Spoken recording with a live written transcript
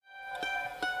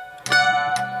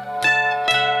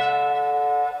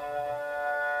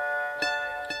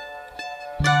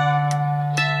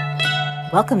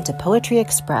Welcome to Poetry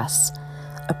Express,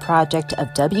 a project of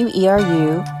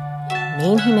WERU,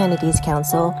 Maine Humanities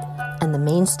Council, and the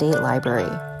Maine State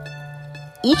Library.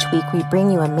 Each week we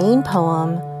bring you a Maine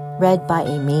poem read by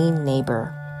a Maine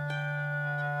neighbor.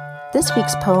 This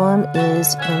week's poem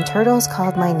is When Turtles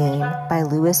Called My Name by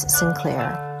Lewis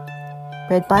Sinclair.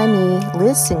 Read by me,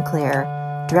 Liz Sinclair,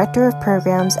 Director of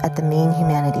Programs at the Maine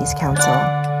Humanities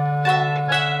Council.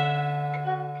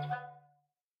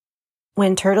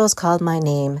 When Turtles Called My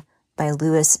Name by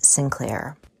Lewis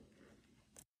Sinclair.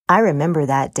 I remember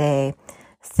that day,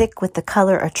 thick with the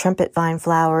color of trumpet vine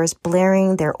flowers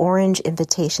blaring their orange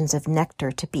invitations of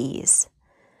nectar to bees.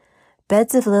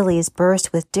 Beds of lilies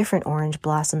burst with different orange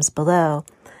blossoms below,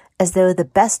 as though the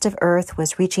best of earth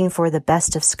was reaching for the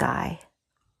best of sky.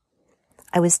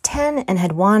 I was 10 and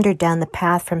had wandered down the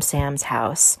path from Sam's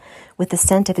house, with the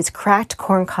scent of his cracked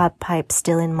corncob pipe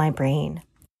still in my brain.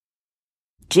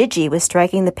 Gigi was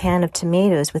striking the pan of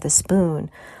tomatoes with a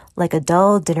spoon, like a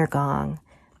dull dinner gong,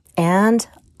 and,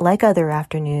 like other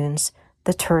afternoons,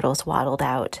 the turtles waddled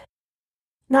out.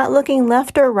 Not looking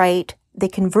left or right, they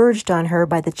converged on her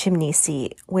by the chimney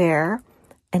seat, where,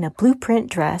 in a blueprint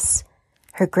dress,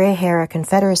 her gray hair a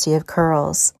confederacy of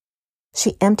curls,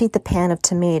 she emptied the pan of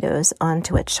tomatoes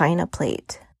onto a china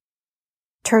plate.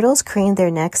 Turtles craned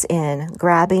their necks in,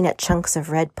 grabbing at chunks of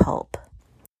red pulp.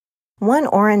 One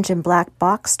orange and black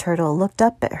box turtle looked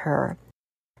up at her,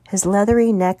 his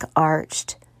leathery neck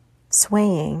arched,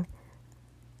 swaying,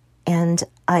 and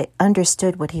I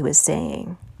understood what he was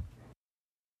saying.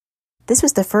 This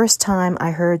was the first time I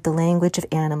heard the language of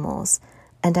animals,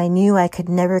 and I knew I could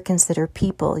never consider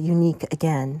people unique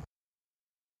again.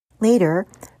 Later,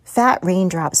 fat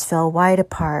raindrops fell wide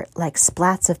apart like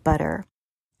splats of butter.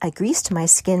 I greased my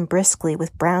skin briskly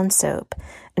with brown soap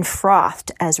and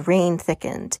frothed as rain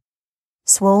thickened.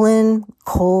 Swollen,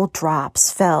 cold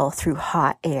drops fell through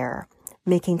hot air,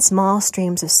 making small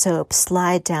streams of soap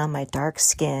slide down my dark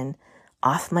skin,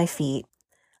 off my feet,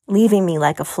 leaving me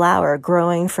like a flower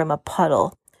growing from a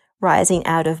puddle, rising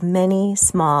out of many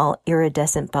small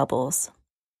iridescent bubbles.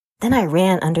 Then I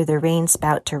ran under the rain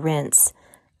spout to rinse,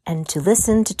 and to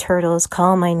listen to turtles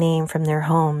call my name from their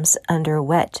homes under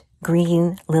wet,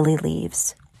 green lily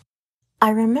leaves. I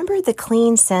remember the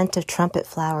clean scent of trumpet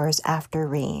flowers after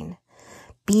rain,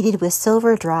 beaded with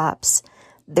silver drops,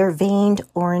 their veined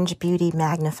orange beauty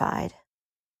magnified.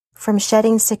 From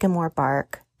shedding sycamore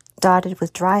bark, dotted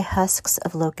with dry husks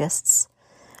of locusts,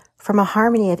 from a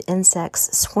harmony of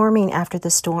insects swarming after the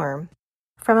storm,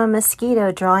 from a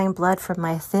mosquito drawing blood from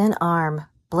my thin arm,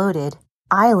 bloated,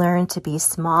 I learned to be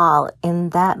small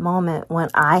in that moment when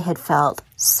I had felt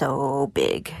so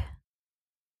big.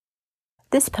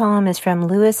 This poem is from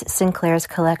Lewis Sinclair's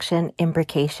collection,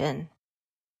 Imbrication.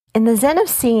 In The Zen of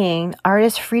Seeing,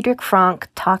 artist Friedrich Frank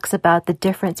talks about the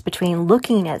difference between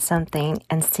looking at something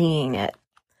and seeing it.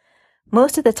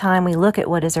 Most of the time we look at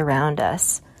what is around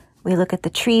us. We look at the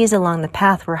trees along the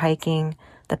path we're hiking,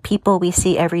 the people we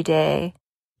see every day,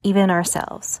 even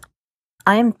ourselves.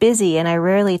 I am busy and I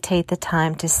rarely take the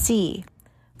time to see,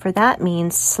 for that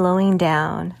means slowing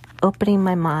down, opening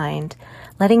my mind,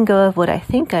 letting go of what I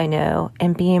think I know,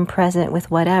 and being present with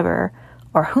whatever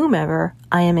or whomever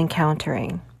I am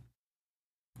encountering.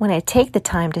 When I take the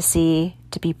time to see,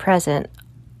 to be present,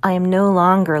 I am no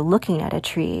longer looking at a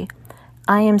tree.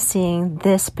 I am seeing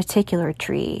this particular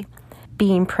tree,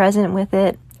 being present with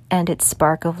it and its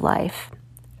spark of life,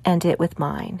 and it with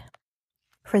mine.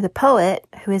 For the poet,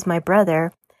 who is my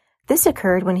brother, this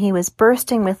occurred when he was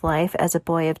bursting with life as a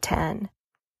boy of 10.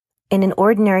 In an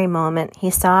ordinary moment, he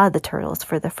saw the turtles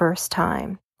for the first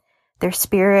time, their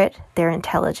spirit, their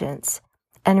intelligence,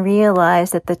 and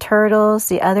realized that the turtles,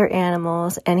 the other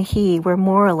animals, and he were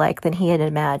more alike than he had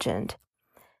imagined.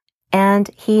 And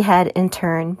he had in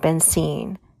turn been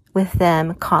seen, with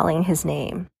them calling his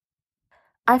name.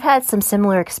 I've had some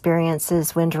similar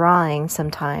experiences when drawing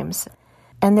sometimes,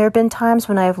 and there have been times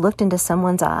when I have looked into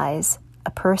someone's eyes,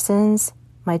 a person's,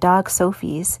 my dog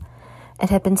Sophie's,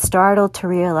 and have been startled to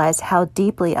realize how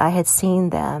deeply I had seen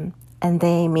them, and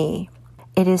they me.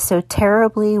 It is so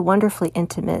terribly, wonderfully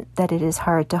intimate that it is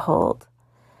hard to hold.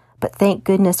 But thank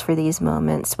goodness for these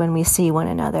moments when we see one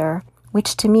another,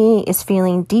 which to me is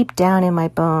feeling deep down in my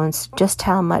bones just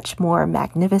how much more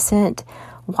magnificent,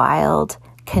 wild,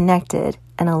 connected,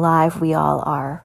 and alive we all are.